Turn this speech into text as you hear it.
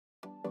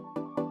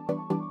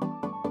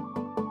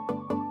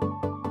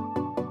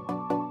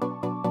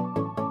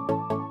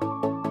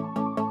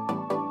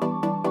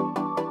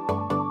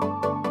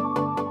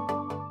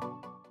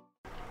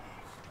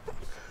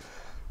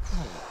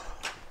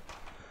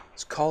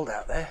cold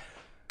out there.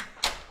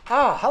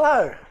 Ah,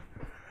 hello.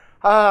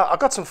 I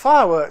got some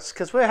fireworks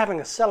because we're having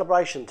a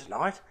celebration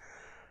tonight.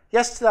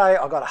 Yesterday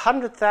I got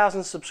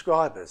 100,000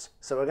 subscribers,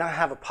 so we're going to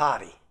have a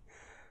party.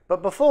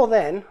 But before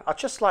then, I'd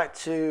just like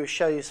to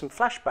show you some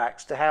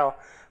flashbacks to how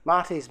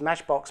Marty's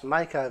Matchbox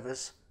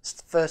makeovers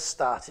first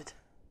started.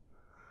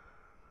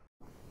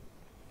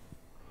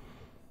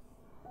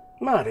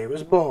 Marty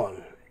was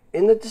born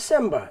in the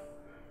December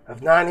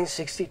of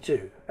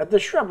 1962 at the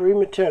Shrubbery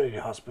Maternity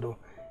Hospital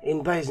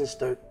in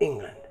Basingstoke,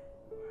 England.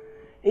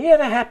 He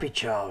had a happy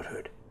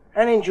childhood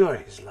and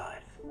enjoyed his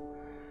life.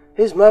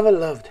 His mother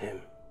loved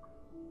him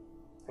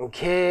and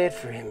cared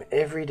for him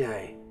every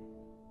day.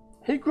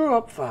 He grew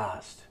up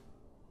fast.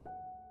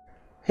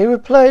 He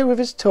would play with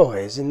his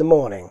toys in the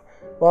morning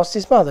whilst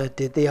his mother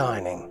did the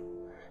ironing,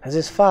 as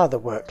his father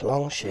worked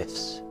long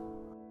shifts.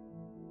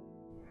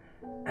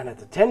 And at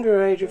the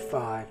tender age of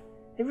 5,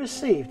 he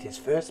received his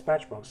first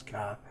Matchbox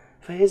car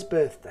for his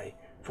birthday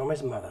from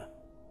his mother.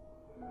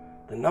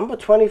 The number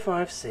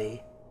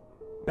 25C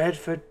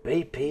Bedford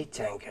BP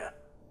tanker.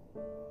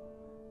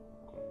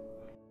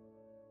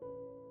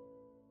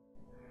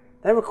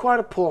 They were quite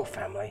a poor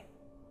family.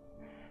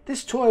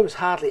 This toy was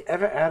hardly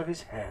ever out of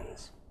his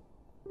hands.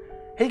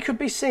 He could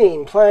be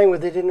seen playing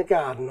with it in the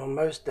garden on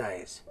most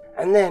days.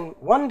 And then,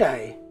 one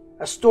day,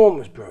 a storm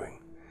was brewing.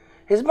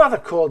 His mother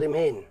called him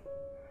in,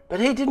 but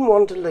he didn't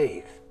want to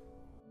leave.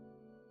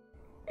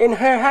 In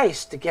her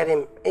haste to get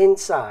him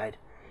inside,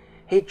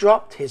 he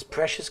dropped his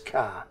precious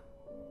car.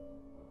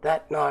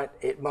 That night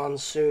it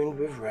monsooned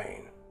with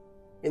rain.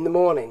 In the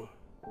morning,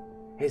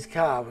 his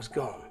car was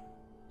gone,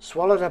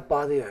 swallowed up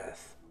by the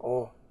earth,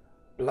 or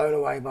blown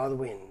away by the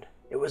wind.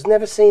 It was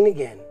never seen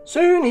again.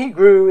 Soon he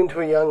grew into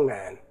a young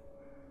man,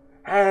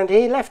 and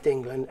he left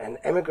England and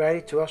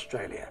emigrated to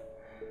Australia,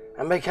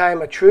 and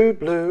became a true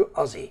blue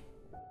Aussie.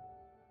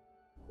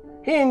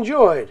 He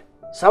enjoyed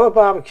summer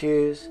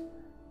barbecues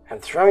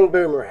and throwing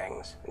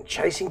boomerangs and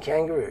chasing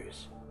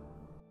kangaroos.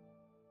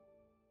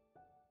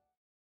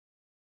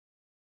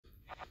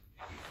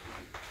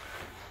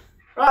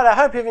 Right, I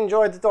hope you've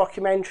enjoyed the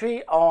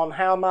documentary on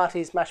how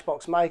Marty's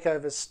Matchbox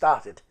makeovers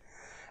started,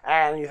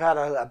 and you've had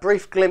a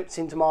brief glimpse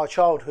into my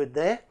childhood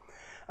there.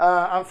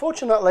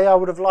 Unfortunately, I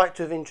would have liked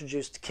to have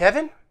introduced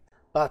Kevin,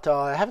 but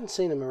I haven't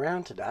seen him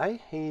around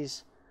today.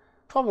 He's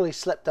probably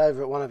slept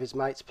over at one of his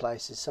mates'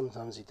 places.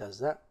 Sometimes he does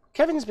that.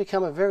 Kevin's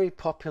become a very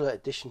popular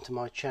addition to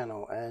my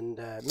channel, and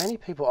many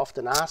people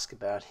often ask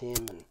about him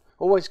and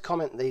always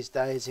comment these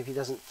days if he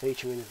doesn't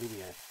feature in a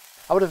video.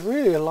 I would have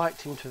really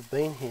liked him to have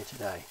been here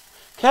today.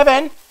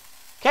 Kevin!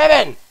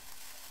 Kevin!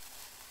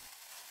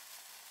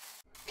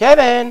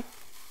 Kevin!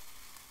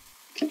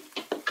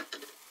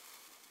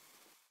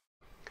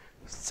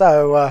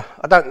 So,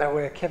 I don't know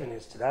where Kevin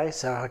is today,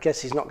 so I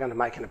guess he's not going to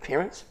make an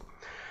appearance.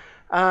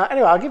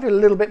 Anyway, I'll give you a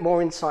little bit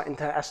more insight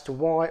into as to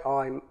why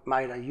I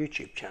made a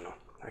YouTube channel.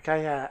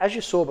 Okay, as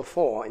you saw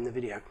before in the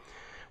video,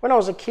 when I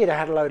was a kid I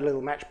had a load of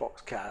little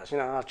Matchbox cars. You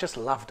know, I just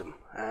loved them,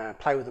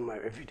 play with them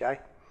every day.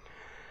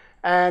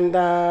 And,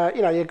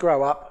 you know, you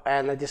grow up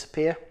and they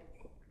disappear.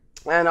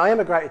 And I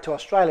emigrated to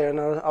Australia, and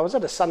I was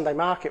at a Sunday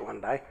market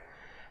one day,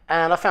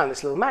 and I found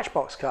this little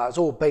Matchbox car. It was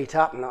all beat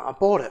up, and I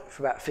bought it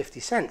for about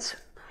 50 cents.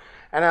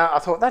 And I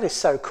thought, that is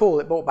so cool.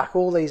 It brought back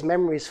all these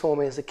memories for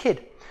me as a kid.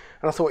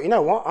 And I thought, you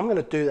know what, I'm going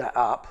to do that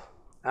up,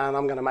 and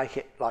I'm going to make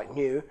it like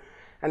new,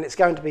 and it's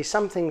going to be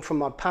something from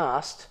my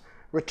past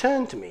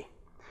returned to me.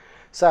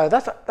 So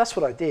that's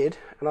what I did,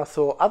 and I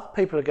thought other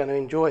people are going to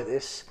enjoy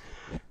this.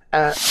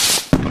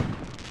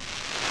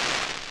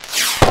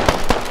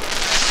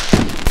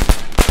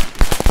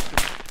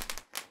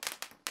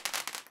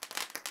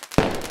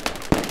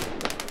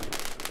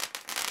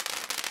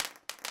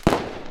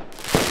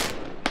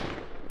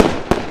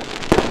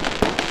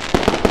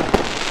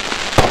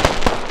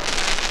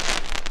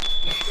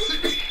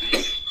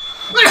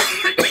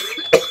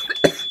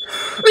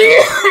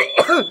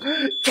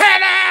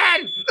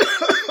 Kevin!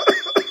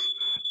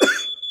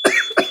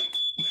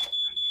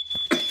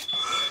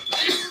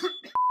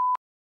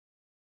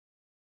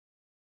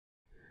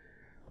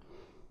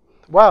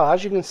 Well,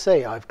 as you can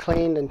see, I've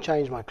cleaned and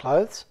changed my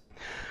clothes.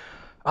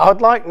 I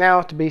would like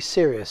now to be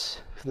serious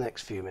for the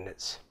next few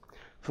minutes.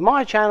 For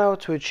my channel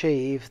to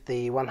achieve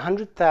the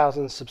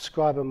 100,000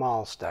 subscriber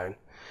milestone,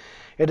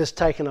 it has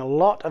taken a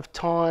lot of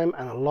time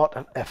and a lot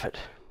of effort.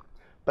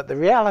 But the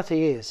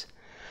reality is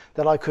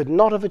that I could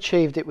not have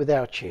achieved it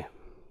without you.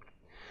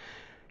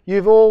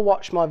 You've all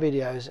watched my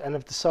videos and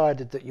have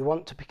decided that you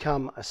want to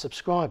become a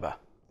subscriber.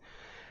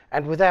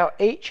 And without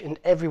each and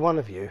every one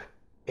of you,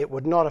 it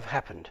would not have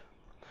happened.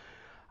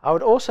 I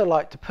would also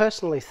like to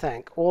personally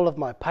thank all of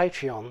my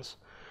Patreons,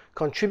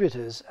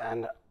 contributors,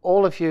 and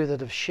all of you that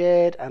have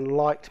shared and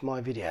liked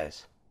my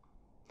videos.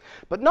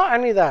 But not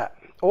only that,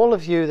 all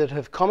of you that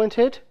have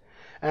commented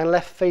and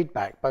left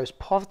feedback, both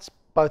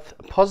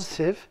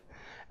positive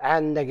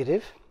and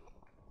negative,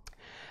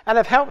 and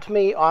have helped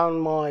me on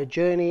my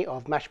journey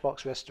of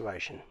Matchbox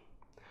restoration.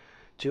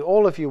 To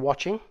all of you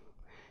watching,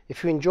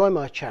 if you enjoy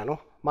my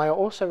channel, may I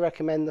also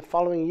recommend the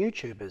following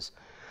YouTubers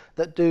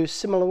that do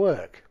similar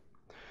work.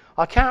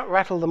 I can't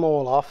rattle them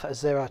all off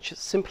as there are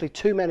simply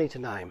too many to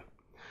name,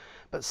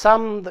 but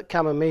some that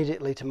come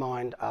immediately to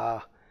mind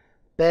are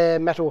Bare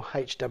Metal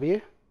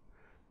HW,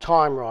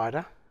 Time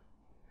Rider,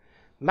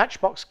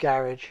 Matchbox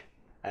Garage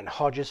and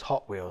Hodges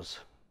Hot Wheels.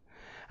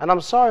 And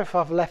I'm sorry if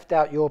I've left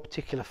out your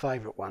particular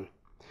favourite one.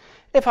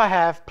 If I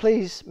have,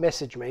 please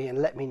message me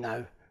and let me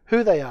know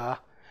who they are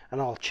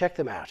and I'll check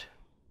them out.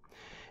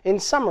 In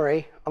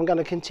summary, I'm going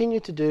to continue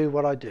to do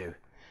what I do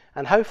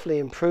and hopefully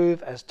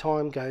improve as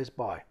time goes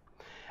by.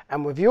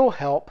 And with your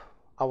help,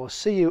 I will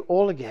see you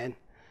all again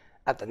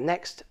at the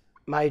next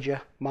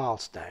major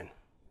milestone.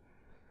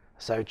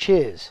 So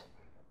cheers.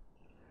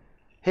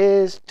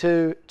 Here's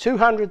to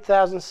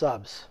 200,000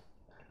 subs.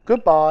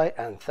 Goodbye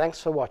and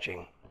thanks for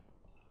watching.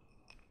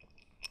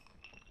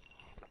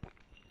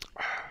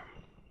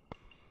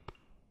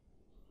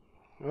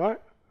 All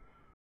right.